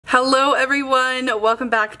Hello everyone, welcome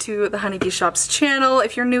back to the HoneyBShop's channel.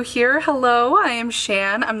 If you're new here, hello, I am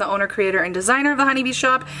Shan. I'm the owner, creator, and designer of the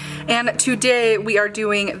HoneyBShop, and today we are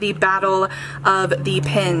doing the battle of the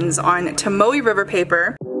pens on Tomoe River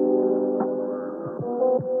Paper.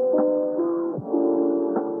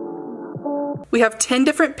 We have 10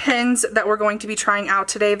 different pens that we're going to be trying out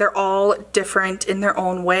today. They're all different in their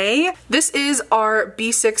own way. This is our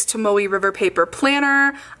B6 Tomoe River Paper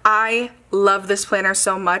planner. I love this planner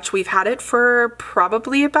so much. We've had it for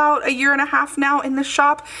probably about a year and a half now in the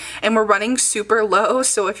shop, and we're running super low.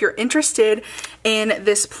 So if you're interested in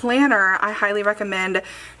this planner, I highly recommend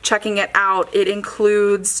checking it out. It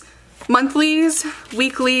includes monthlies,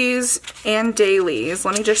 weeklies, and dailies.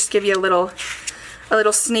 Let me just give you a little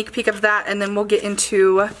sneak peek of that, and then we'll get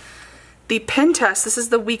into the pen test. This is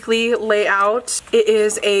the weekly layout. It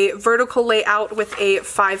is a vertical layout with a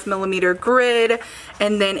 5mm grid,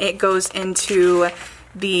 and then it goes into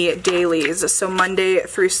the dailies. So Monday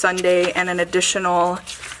through Sunday, and an additional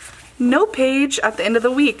note page at the end of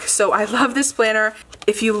the week. So I love this planner.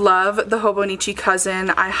 If you love the Hobonichi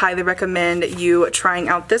Cousin, I highly recommend you trying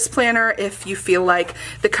out this planner. If you feel like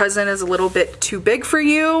the Cousin is a little bit too big for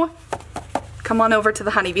you, come on over to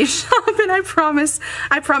the HoneyBShop, and I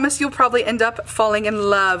promise you'll probably end up falling in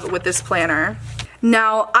love with this planner.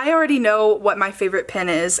 Now, I already know what my favorite pen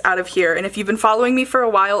is out of here, and if you've been following me for a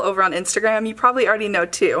while over on Instagram, you probably already know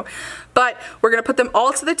too. But we're gonna put them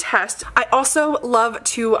all to the test. I also love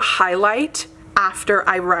to highlight after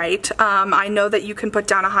I write. I know that you can put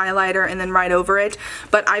down a highlighter and then write over it,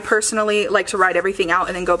 but I personally like to write everything out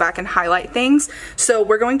and then go back and highlight things. So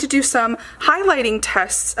we're going to do some highlighting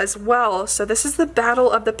tests as well. So this is the battle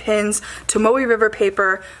of the pens, Tomoe River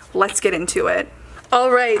Paper. Let's get into it.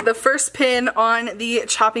 Alright, the first pen on the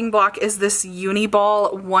chopping block is this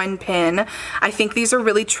Uniball One pen. I think these are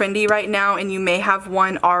really trendy right now, and you may have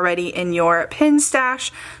one already in your pen stash.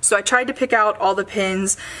 So I tried to pick out all the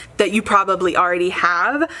pens that you probably already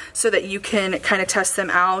have so that you can kind of test them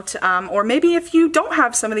out. Or maybe if you don't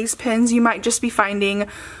have some of these pens, you might just be finding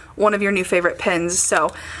one of your new favorite pens.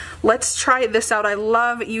 So let's try this out. I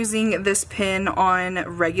love using this pen on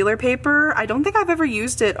regular paper. I don't think I've ever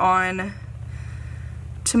used it on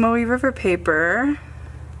Tomoe River Paper.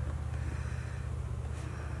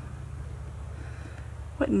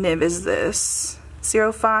 What nib is this?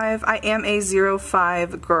 05? I am a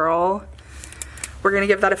 05 girl. We're gonna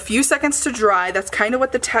give that a few seconds to dry. That's kind of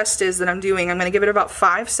what the test is that I'm doing. I'm gonna give it about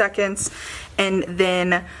 5 seconds and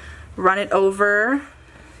then run it over.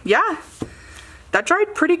 Yeah, that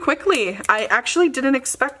dried pretty quickly. I actually didn't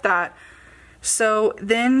expect that. So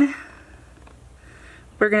then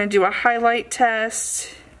we're gonna do a highlight test.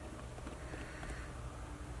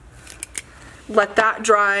 Let that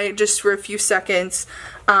dry just for a few seconds.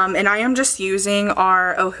 And I am just using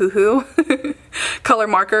our Ohuhu color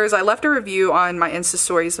markers. I left a review on my Insta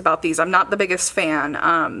stories about these. I'm not the biggest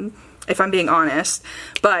fan, if I'm being honest,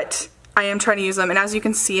 but I am trying to use them. And as you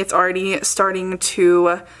can see, it's already starting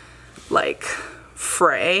to like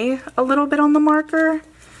fray a little bit on the marker.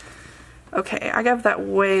 Okay, I got that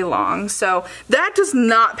way long. So that does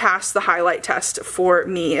not pass the highlight test for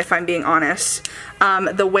me, if I'm being honest.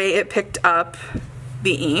 The way it picked up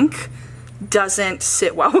the ink doesn't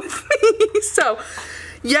sit well with me. So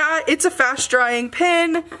yeah, it's a fast drying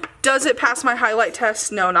pen. Does it pass my highlight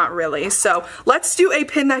test? No, not really. So let's do a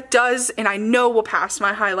pen that does, and I know will pass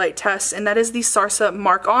my highlight test, and that is the Sarasa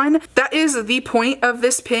Mark On. That is the point of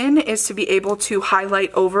this pen, is to be able to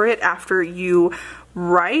highlight over it after you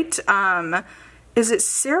write. Is it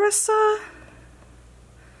Sarasa?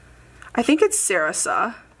 I think it's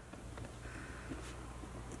Sarasa.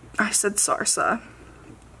 I said Sarasa.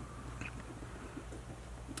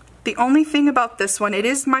 The only thing about this one, it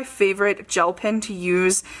is my favorite gel pen to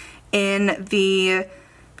use in the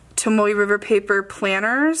Tomoe River Paper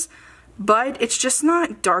planners, but it's just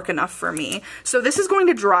not dark enough for me. So this is going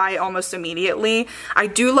to dry almost immediately. I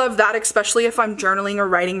do love that, especially if I'm journaling or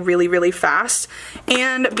writing really, really fast,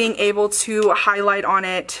 and being able to highlight on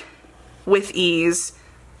it with ease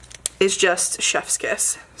is just chef's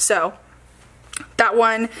kiss. So that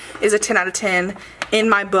one is a 10 out of 10 in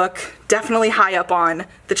my book. Definitely high up on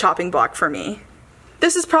the chopping block for me.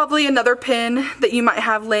 This is probably another pen that you might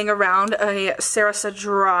have laying around, a Sarasa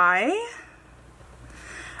Dry.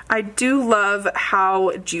 I do love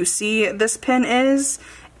how juicy this pen is,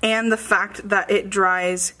 and the fact that it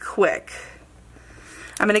dries quick.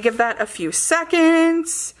 I'm gonna give that a few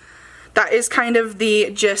seconds. That is kind of the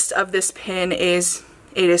gist of this pen, is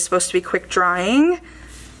it is supposed to be quick drying.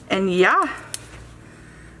 And yeah,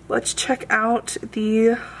 let's check out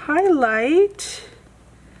the highlight.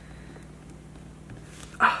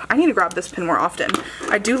 Oh, I need to grab this pen more often.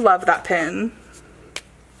 I do love that pen.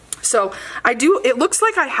 So I do, it looks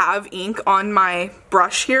like I have ink on my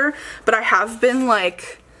brush here, but I have been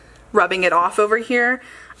like rubbing it off over here.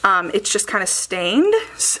 It's just kind of stained.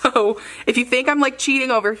 So if you think I'm like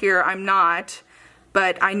cheating over here, I'm not.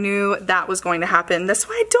 But I knew that was going to happen. That's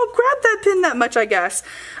why I don't grab that pen that much, I guess.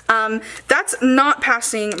 That's not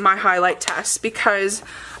passing my highlight test because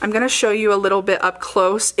I'm gonna show you a little bit up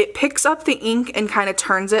close. It picks up the ink and kind of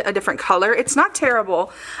turns it a different color. It's not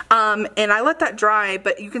terrible. And I let that dry,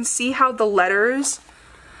 but you can see how the letters,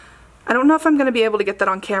 I don't know if I'm gonna be able to get that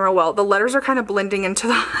on camera well. The letters are kind of blending into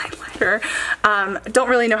the highlighter. Don't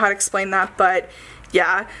really know how to explain that, but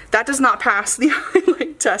yeah, that does not pass the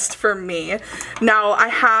highlight test for me. Now I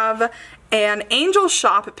have an Angel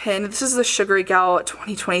Shoppe pen. This is the Sugary Gal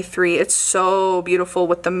 2023. It's so beautiful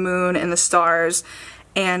with the moon and the stars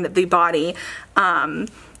and the body.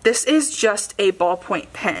 This is just a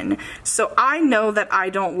ballpoint pen. So I know that I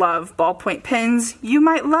don't love ballpoint pens. You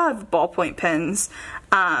might love ballpoint pens.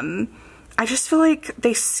 I just feel like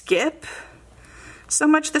they skip so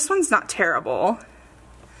much. This one's not terrible.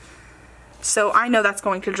 So I know that's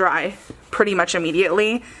going to dry pretty much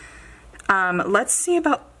immediately. Let's see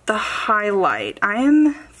about the highlight. I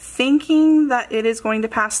am thinking that it is going to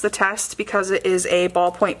pass the test because it is a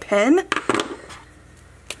ballpoint pen.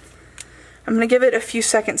 I'm going to give it a few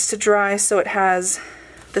seconds to dry so it has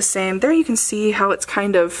the same. There you can see how it's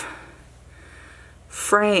kind of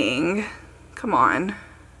fraying. Come on.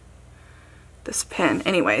 This pen.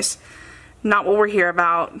 Anyways, not what we're here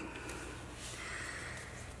about.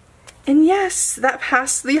 And yes, that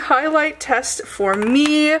passed the highlight test for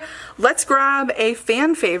me. Let's grab a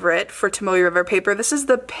fan favorite for Tomoe River Paper. This is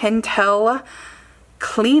the Pentel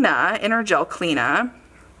Clena, Energel Clena.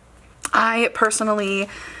 I personally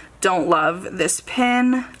don't love this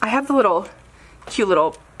pen. I have the little cute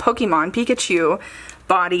little Pokemon Pikachu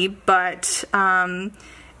body, but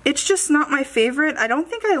it's just not my favorite. I don't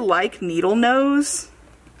think I like needle nose.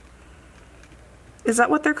 Is that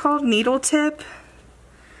what they're called? Needle tip?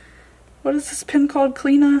 What is this pen called?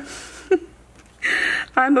 Clena?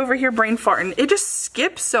 I'm over here brain farting. It just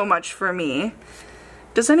skips so much for me.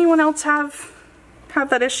 Does anyone else have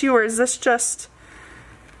that issue, or is this just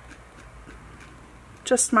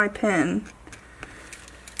my pen?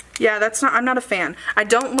 Yeah, I'm not a fan. I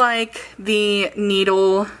don't like the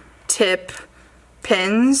needle tip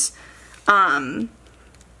pens.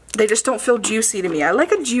 They just don't feel juicy to me. I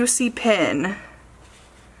like a juicy pen.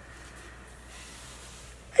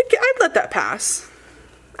 I'd let that pass.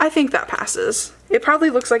 I think that passes. It probably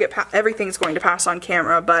looks like everything's going to pass on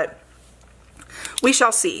camera, but we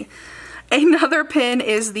shall see. Another pen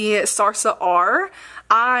is the Sarasa R.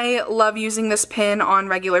 I love using this pen on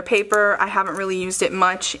regular paper. I haven't really used it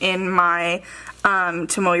much in my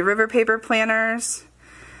Tomoe River Paper planners.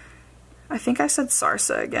 I think I said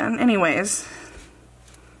Sarasa again. Anyways,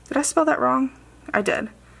 did I spell that wrong? I did.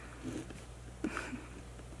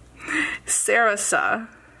 Sarasa.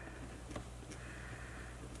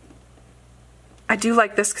 I do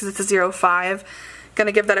like this because it's a 0.5.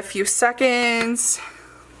 Gonna give that a few seconds.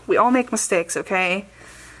 We all make mistakes, okay?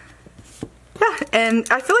 Yeah, and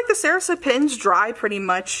I feel like the Sarasa pens dry pretty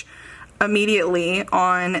much immediately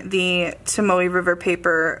on the Tomoe River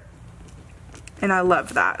Paper, and I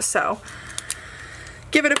love that. So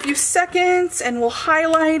give it a few seconds and we'll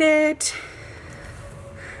highlight it.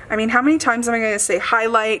 I mean, how many times am I going to say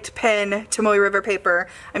highlight, pen, Tomoe River Paper?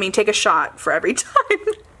 I mean, take a shot for every time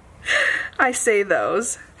I say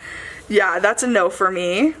those. Yeah, that's a no for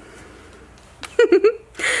me.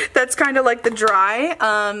 That's kind of like the dry.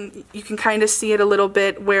 You can kind of see it a little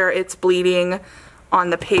bit where it's bleeding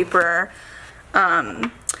on the paper.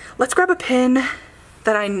 Let's grab a pen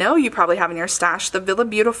that I know you probably have in your stash, the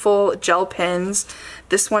Villabeautifful Gel Pens.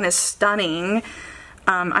 This one is stunning.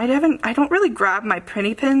 I don't really grab my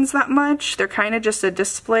printy pens that much. They're kind of just a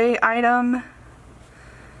display item.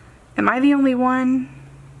 Am I the only one?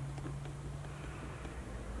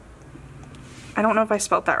 I don't know if I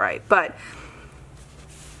spelled that right, but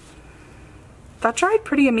that dried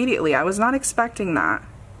pretty immediately. I was not expecting that.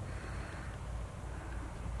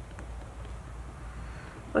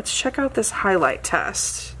 Let's check out this highlight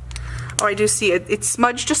test. Oh, I do see it. It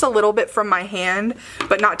smudged just a little bit from my hand,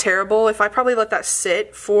 but not terrible. If I probably let that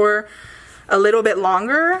sit for a little bit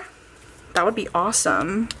longer, that would be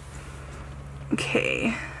awesome.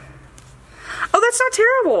 Okay. Oh, that's not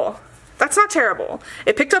terrible. That's not terrible.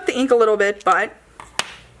 It picked up the ink a little bit, but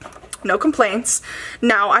no complaints.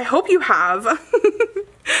 Now, I hope you have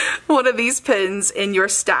one of these pins in your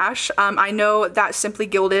stash. I know that Simply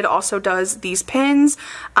Gilded also does these pins.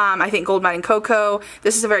 I think Gold Mine and Cocoa.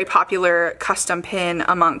 This is a very popular custom pin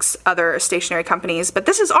amongst other stationery companies, but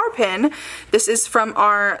this is our pin. This is from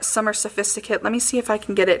our Summer Sophisticate. Let me see if I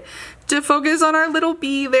can get it to focus on our little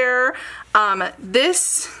bee there.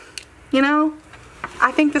 This, you know,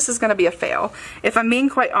 I think this is going to be a fail. If I'm being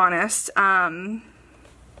quite honest, I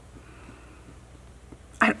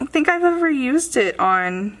don't think I've ever used it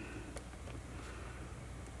on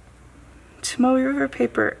Tomoe River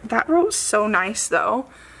Paper. That wrote so nice though,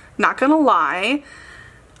 not gonna lie.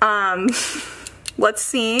 Let's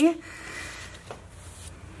see.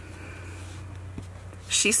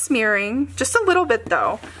 She's smearing just a little bit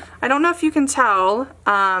though. I don't know if you can tell.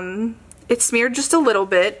 It smeared just a little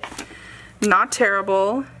bit, not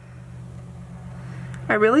terrible.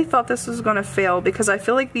 I really thought this was gonna fail because I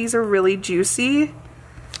feel like these are really juicy.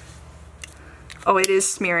 Oh, it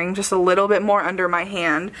is smearing just a little bit more under my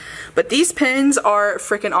hand. But these pins are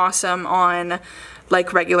freaking awesome on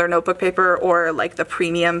like regular notebook paper or like the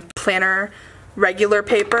premium planner regular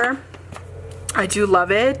paper. I do love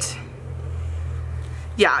it.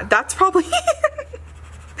 Yeah, that's probably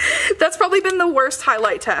that's probably been the worst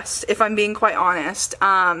highlight test, if I'm being quite honest.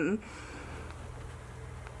 I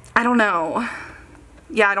don't know.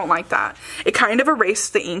 Yeah, I don't like that. It kind of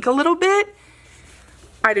erased the ink a little bit.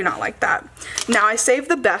 I do not like that. Now I saved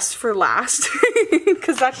the best for last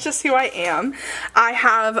because that's just who I am. I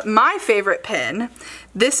have my favorite pen.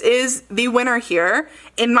 This is the winner here,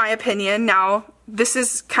 in my opinion. Now, this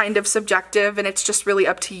is kind of subjective and it's just really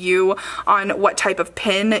up to you on what type of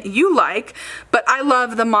pen you like, but I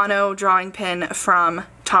love the mono drawing pen from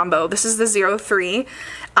Tombow. This is the 03.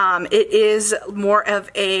 It is more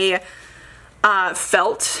of a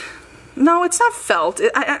felt. No, it's not felt.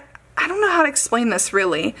 I don't know how to explain this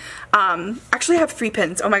really. Actually I have 3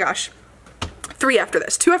 pins. Oh my gosh. 3 after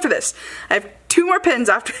this. 2 after this. I have 2 more pins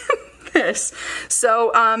after this.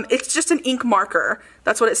 So it's just an ink marker.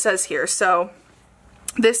 That's what it says here. So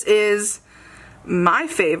this is my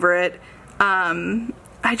favorite. I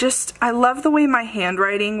love the way my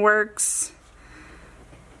handwriting works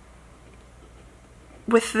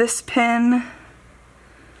with this pen.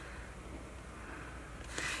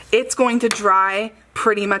 It's going to dry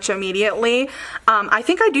pretty much immediately. I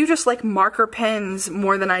think I do just like marker pens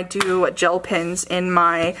more than I do gel pens in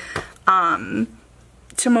my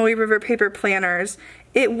Tomoe River Paper planners.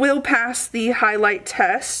 It will pass the highlight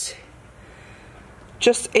test.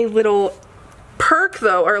 Just a little perk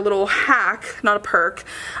though, or a little hack, not a perk,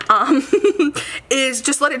 is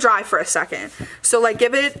just let it dry for a second. So like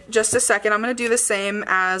give it just a second. I'm going to do the same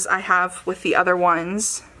as I have with the other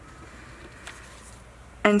ones.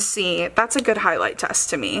 And see, that's a good highlight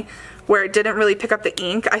test to me, where it didn't really pick up the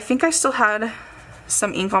ink. I think I still had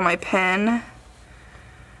some ink on my pen.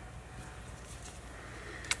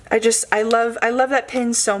 I love that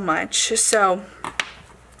pen so much. So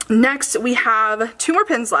next we have 2 more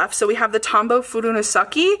pins left. So we have the Tombow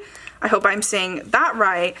Fudenosuke. I hope I'm saying that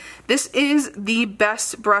right. This is the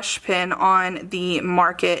best brush pen on the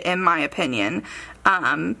market in my opinion.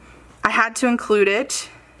 I had to include it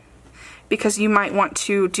because you might want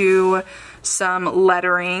to do some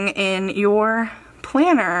lettering in your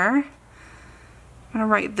planner. I'm gonna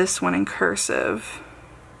write this one in cursive.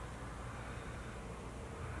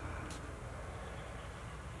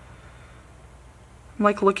 I'm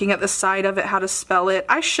like looking at the side of it, how to spell it.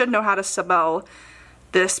 I should know how to spell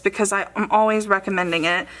this because I'm always recommending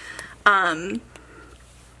it. God,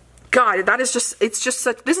 that is just, it's just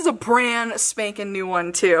such, this is a brand spanking new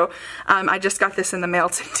one too. I just got this in the mail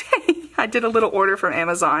today. I did a little order from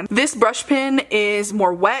Amazon. This brush pen is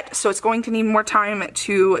more wet, so it's going to need more time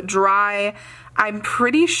to dry. I'm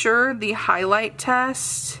pretty sure the highlight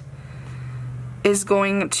test is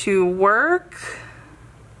going to work.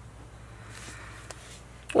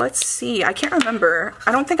 Let's see, I can't remember.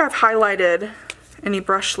 I don't think I've highlighted any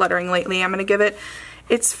brush lettering lately. I'm gonna give it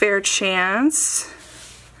its fair chance.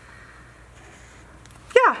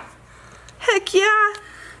 Yeah, heck yeah.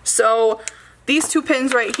 So these 2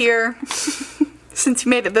 pins right here, since you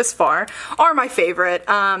made it this far, are my favorite.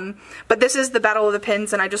 But this is the battle of the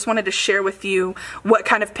pins, and I just wanted to share with you what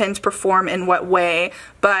kind of pins perform in what way.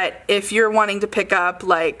 But if you're wanting to pick up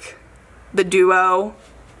like the duo,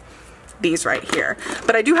 these right here.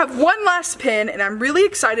 But I do have one last pin, and I'm really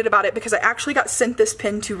excited about it because I actually got sent this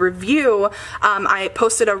pin to review. I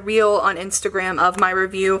posted a reel on Instagram of my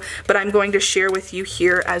review, but I'm going to share with you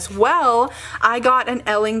here as well. I got an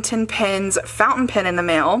Ellington Pens fountain pen in the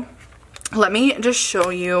mail. Let me just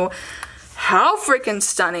show you how freaking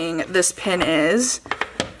stunning this pen is.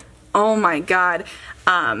 Oh my god.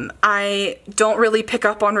 I don't really pick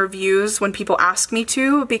up on reviews when people ask me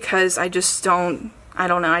to because I just don't,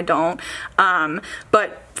 I don't.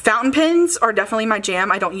 But fountain pens are definitely my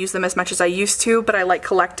jam. I don't use them as much as I used to, but I like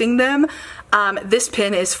collecting them. This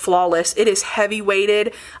pen is flawless. It is heavy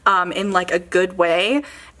weighted in like a good way.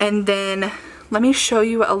 And then let me show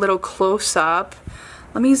you a little close up.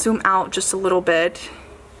 Let me zoom out just a little bit.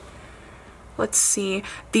 Let's see.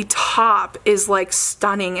 The top is like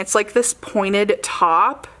stunning. It's like this pointed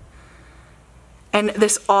top. And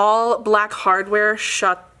this all black hardware,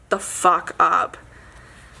 shut the fuck up.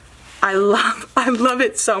 I love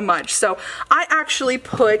it so much. So I actually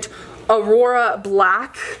put Aurora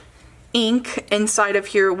black ink inside of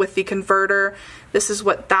here with the converter. This is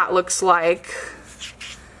what that looks like.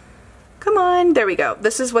 Come on, there we go.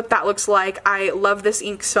 This is what that looks like. I love this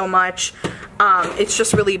ink so much. It's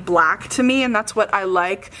just really black to me, and that's what I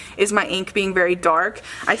like, is my ink being very dark.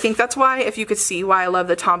 I think that's why, if you could see why I love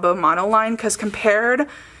the Tombow monoline, because compared,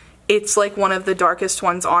 it's like one of the darkest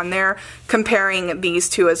ones on there, comparing these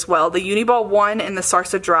two as well. The Uniball One and the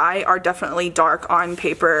Sarasa Dry are definitely dark on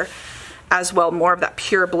paper as well, more of that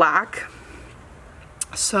pure black.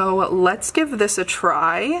 So let's give this a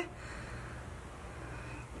try.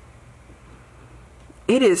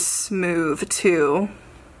 It is smooth too.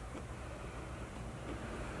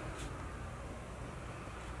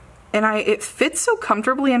 And it fits so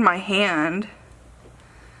comfortably in my hand.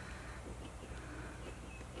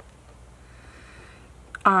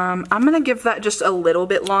 I'm gonna give that just a little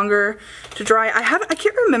bit longer to dry. I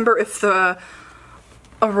can't remember if the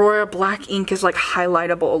Aurora black ink is like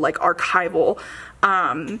highlightable, like archival.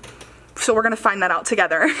 So we're gonna find that out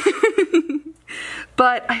together.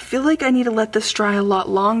 But I feel like I need to let this dry a lot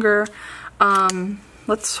longer.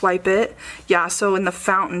 Let's swipe it. Yeah, so in the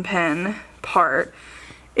fountain pen part,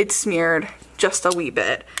 it's smeared just a wee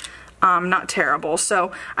bit. Not terrible.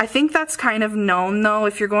 So I think that's kind of known though,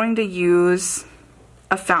 if you're going to use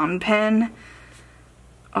a fountain pen.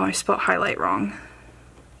 Oh, I spelled highlight wrong.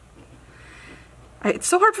 It's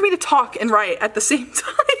so hard for me to talk and write at the same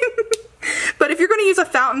time. But if you're going to use a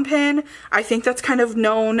fountain pen, I think that's kind of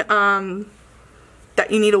known that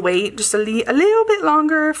you need to wait just a little bit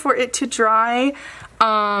longer for it to dry.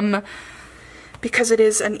 Because it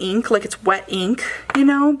is an ink, like it's wet ink, you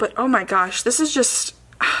know. But oh my gosh, this is just,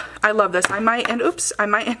 I love this. I might end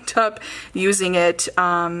up using it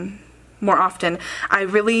more often. I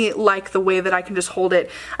really like the way that I can just hold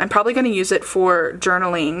it. I'm probably going to use it for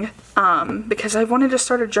journaling because I wanted to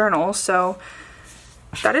start a journal. So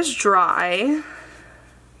that is dry.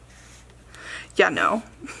 Yeah, no.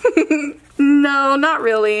 No, not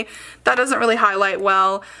really. That doesn't really highlight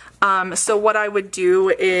well. So what I would do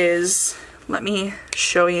is, let me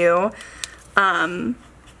show you. And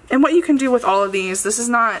what you can do with all of these, this is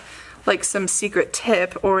not like some secret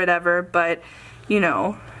tip or whatever, but you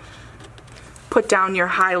know, put down your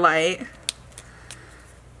highlight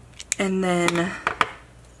and then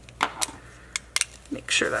make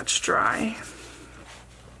sure that's dry.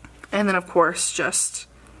 And then of course just,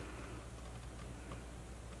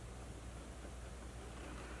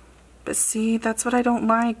 but see, that's what I don't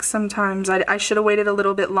like sometimes. I should have waited a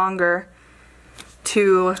little bit longer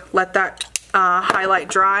to let that highlight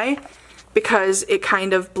dry because it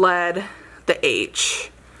kind of bled the H.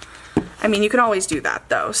 I mean, you can always do that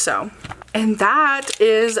though, so. And that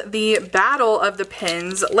is the battle of the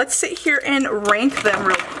pens. Let's sit here and rank them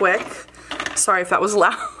real quick. Sorry if that was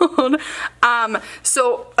loud.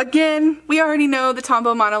 So again, we already know the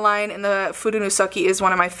Tombow monoline and the Fudenosuke is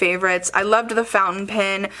one of my favorites. I loved the fountain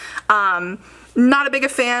pen. Not a big a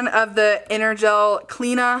fan of the Energel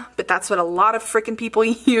Clena, but that's what a lot of freaking people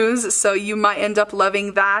use, so you might end up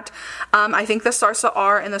loving that. I think the Sarasa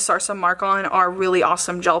R and the Sarasa Mark On are really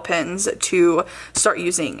awesome gel pens to start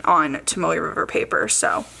using on Tomoe River Paper,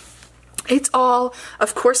 so it's all,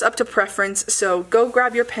 of course, up to preference. So go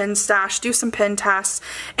grab your pen stash, do some pen tests,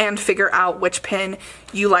 and figure out which pen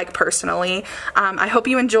you like personally. I hope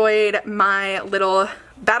you enjoyed my little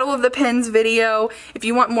Battle of the Pens video. If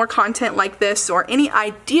you want more content like this or any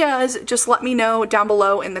ideas, just let me know down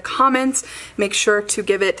below in the comments. Make sure to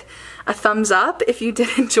give it a thumbs up if you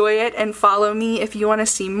did enjoy it, and follow me if you want to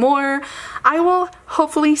see more. I will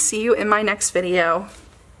hopefully see you in my next video.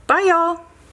 Bye, y'all!